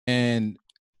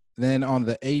then on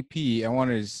the AP, I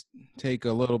want to take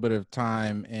a little bit of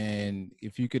time, and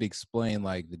if you could explain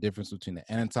like the difference between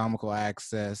the anatomical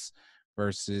axis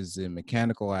versus the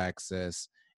mechanical axis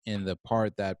and the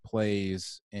part that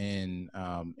plays in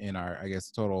our, I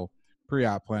guess, total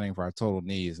pre-op planning for our total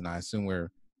needs. And I assume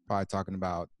we're probably talking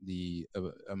about the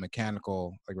a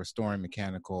mechanical, like restoring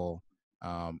mechanical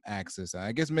axis. And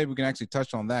I guess maybe we can actually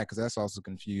touch on that because that's also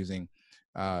confusing.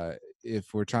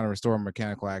 If we're trying to restore a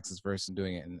mechanical axis versus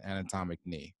doing it in anatomic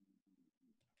knee.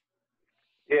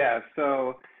 Yeah,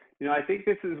 so, I think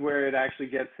this is where it actually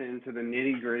gets into the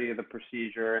nitty gritty of the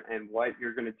procedure and what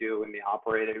you're going to do in the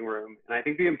operating room. And I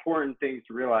think the important thing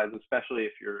to realize, especially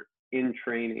if you're in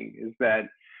training, is that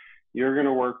you're going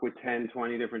to work with 10,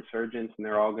 20 different surgeons and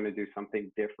they're all going to do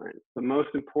something different. The most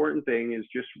important thing is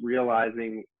just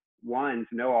realizing, one,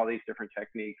 to know all these different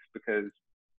techniques, because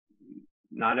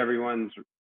not everyone's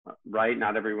right,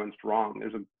 not everyone's wrong.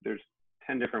 There's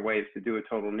 10 different ways to do a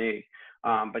total knee,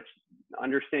 but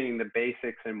understanding the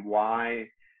basics and why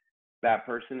that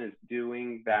person is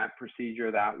doing that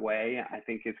procedure that way, I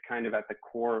think is kind of at the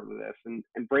core of this, and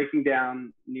breaking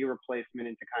down knee replacement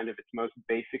into kind of its most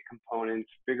basic components,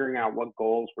 figuring out what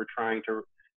goals we're trying to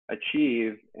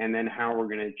achieve, and then how we're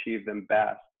going to achieve them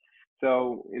best.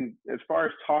 So as far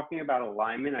as talking about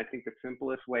alignment, I think the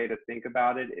simplest way to think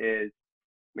about it is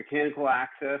mechanical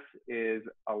axis is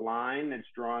a line that's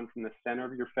drawn from the center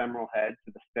of your femoral head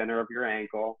to the center of your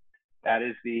ankle. That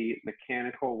is the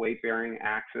mechanical weight-bearing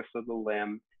axis of the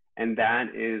limb, and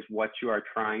that is what you are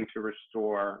trying to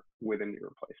restore with a knee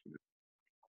replacement.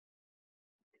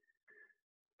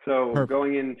 So Perfect.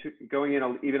 going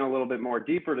in even a little bit more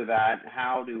deeper to that,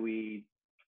 how do we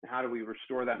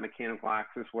restore that mechanical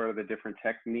axis? What are the different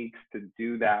techniques to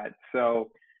do that?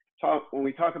 So when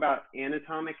we talk about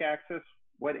anatomic axis,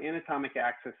 what anatomic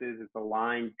axis is a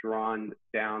line drawn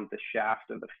down the shaft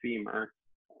of the femur,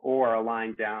 or a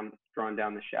line drawn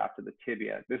down the shaft of the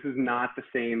tibia. This is not the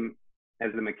same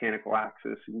as the mechanical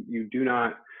axis. You do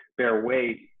not bear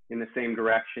weight in the same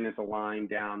direction as a line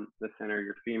down the center of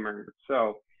your femur.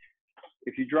 So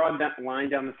if you draw that line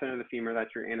down the center of the femur,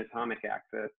 that's your anatomic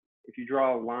axis. If you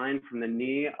draw a line from the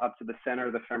knee up to the center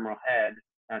of the femoral head,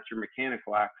 that's your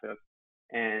mechanical axis.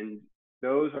 And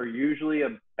those are usually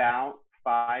about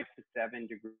 5 to 7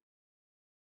 degrees.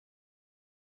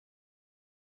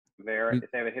 If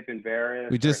they have a hip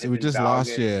invarus, we just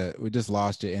lost you. We just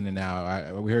lost you in and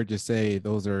out. We heard you say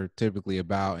those are typically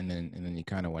about, and then you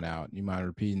kind of went out. You mind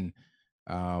repeating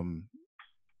the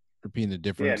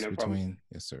difference between? Problem.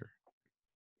 Yes, sir.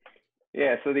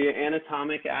 Yeah. So the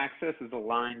anatomic axis is a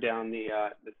line down the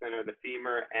center of the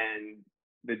femur, and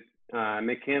the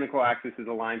mechanical axis is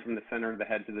a line from the center of the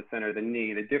head to the center of the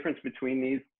knee. The difference between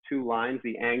these two lines,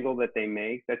 the angle that they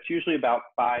make, that's usually about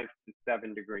 5 to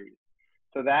 7 degrees.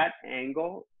 So that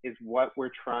angle is what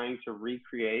we're trying to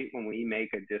recreate when we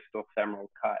make a distal femoral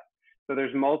cut. So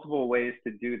there's multiple ways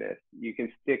to do this. You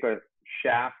can stick a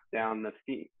shaft down the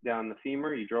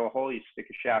femur. You drill a hole, you stick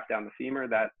a shaft down the femur.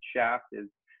 That shaft is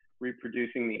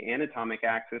reproducing the anatomic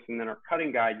axis. And then our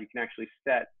cutting guide, you can actually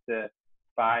set to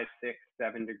 5, 6,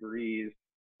 7 degrees,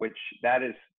 which that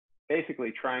is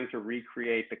basically trying to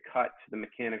recreate the cut to the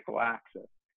mechanical axis.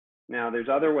 Now, there's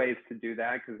other ways to do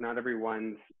that because not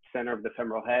everyone's center of the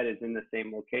femoral head is in the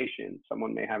same location.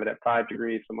 Someone may have it at 5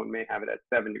 degrees, someone may have it at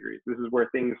 7 degrees. This is where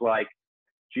things like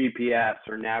GPS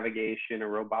or navigation or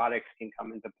robotics can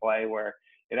come into play, where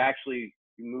it actually,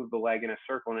 you move the leg in a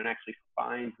circle and it actually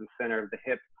finds the center of the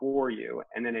hip for you,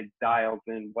 and then it dials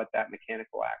in what that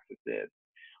mechanical axis is.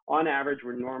 On average,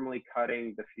 we're normally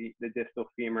cutting the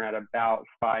distal femur at about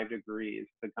 5 degrees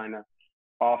to kind of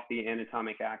off the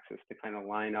anatomic axis to kind of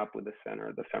line up with the center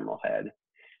of the femoral head.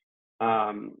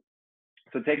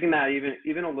 So taking that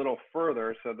even a little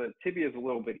further, so the tibia is a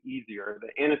little bit easier.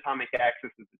 The anatomic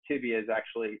axis of the tibia is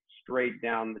actually straight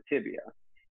down the tibia.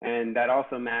 And that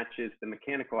also matches the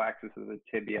mechanical axis of the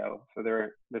tibia. So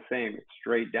they're the same, it's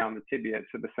straight down the tibia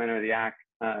to the center of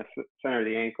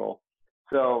the ankle.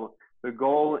 So the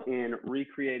goal in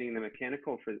recreating the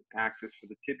mechanical axis for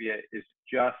the tibia is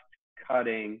just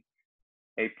cutting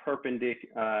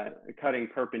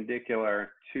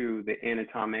perpendicular to the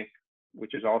anatomic,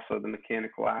 which is also the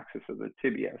mechanical axis of the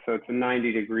tibia. So it's a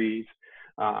 90 degrees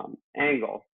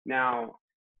angle. Now,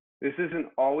 this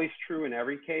isn't always true in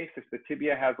every case. If the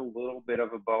tibia has a little bit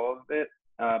of a bow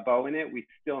in it, we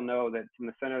still know that from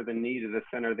the center of the knee to the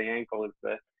center of the ankle is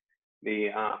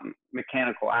the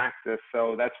mechanical axis.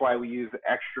 So that's why we use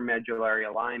extramedullary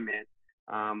alignment,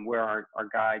 where our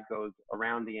guide goes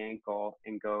around the ankle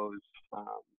and goes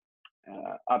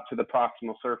up to the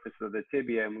proximal surface of the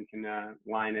tibia, and we can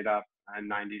line it up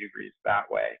 90 degrees that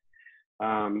way.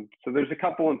 So there's a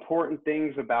couple important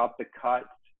things about the cut.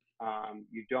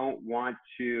 You don't want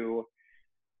to,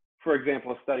 for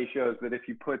example, a study shows that if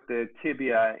you put the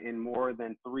tibia in more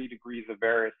than 3 degrees of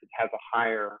varus, it has a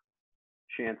higher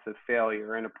chance of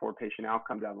failure and a poor patient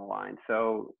outcome down the line.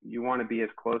 So you want to be as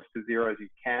close to 0 as you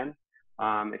can.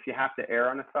 If you have to err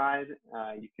on a side,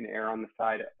 you can err on the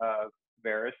side of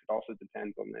varus. It also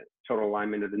depends on the total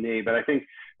alignment of the knee. But I think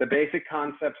the basic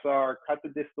concepts are cut the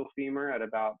distal femur at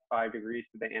about 5 degrees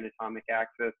to the anatomic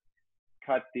axis,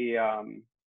 cut the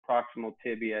proximal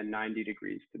tibia 90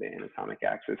 degrees to the anatomic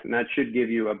axis. And that should give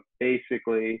you a basic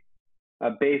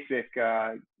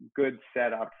good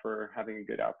setup for having a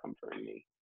good outcome for a knee.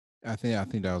 I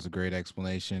think that was a great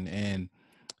explanation. And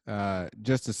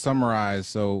just to summarize,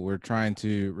 so we're trying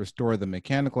to restore the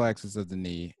mechanical axis of the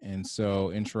knee, and so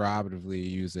intraoperatively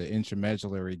use an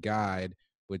intramedullary guide,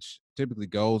 which typically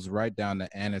goes right down the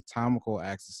anatomical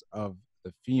axis of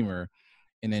the femur,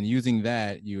 and then using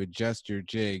that, you adjust your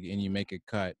jig and you make a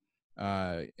cut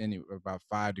in about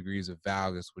 5 degrees of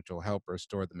valgus, which will help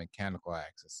restore the mechanical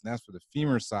axis. And that's for the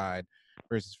femur side,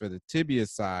 versus for the tibia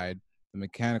side, the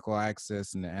mechanical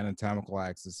axis and the anatomical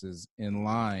axis is in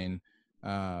line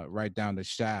right down the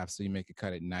shaft, so you make a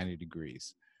cut at 90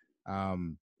 degrees.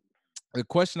 The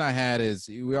question I had is,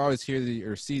 we always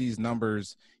hear or see these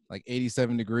numbers like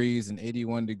 87 degrees and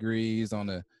 81 degrees on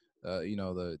the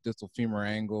the distal femur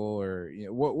angle, or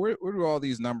where do all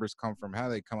these numbers come from? How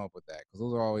do they come up with that? Because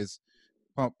those are always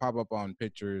pop up on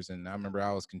pictures, and I remember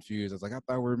I was confused. I was like, I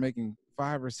thought we were making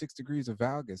 5 or 6 degrees of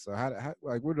valgus. So how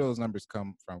like, where do those numbers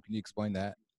come from? Can you explain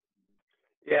that?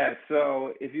 Yeah,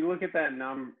 so if you look at that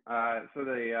number, for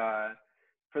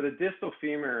the distal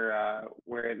femur,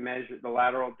 where it measures the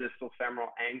lateral distal femoral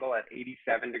angle at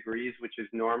 87 degrees, which is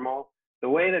normal, the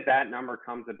way that that number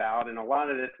comes about, and a lot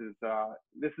of this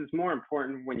is more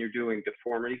important when you're doing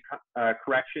deformity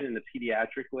correction in the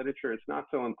pediatric literature. It's not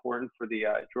so important for the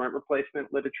joint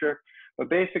replacement literature, but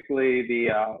basically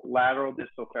the lateral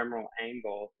distal femoral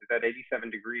angle is at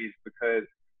 87 degrees because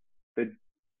the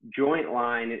joint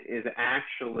line is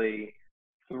actually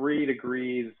 3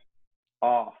 degrees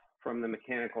off from the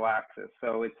mechanical axis.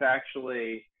 So it's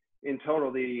actually, in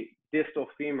total, the distal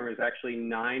femur is actually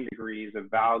 9 degrees of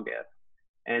valgus,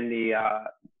 and the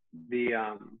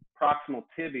proximal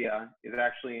tibia is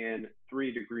actually in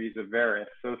 3 degrees of varus.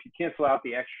 So if you cancel out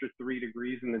the extra 3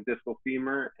 degrees in the distal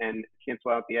femur and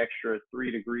cancel out the extra 3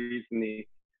 degrees in the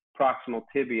proximal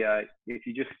tibia, if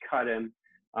you just cut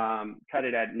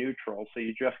it at neutral, so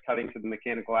you're just cutting to the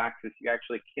mechanical axis, you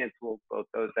actually cancel both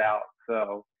those out.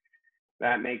 So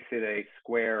that makes it a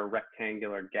square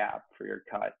rectangular gap for your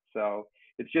cut. So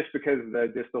it's just because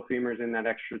the distal femur is in that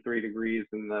extra 3 degrees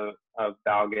of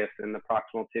valgus, and the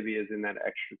proximal tibia is in that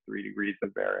extra 3 degrees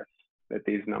of varus, that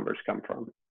these numbers come from.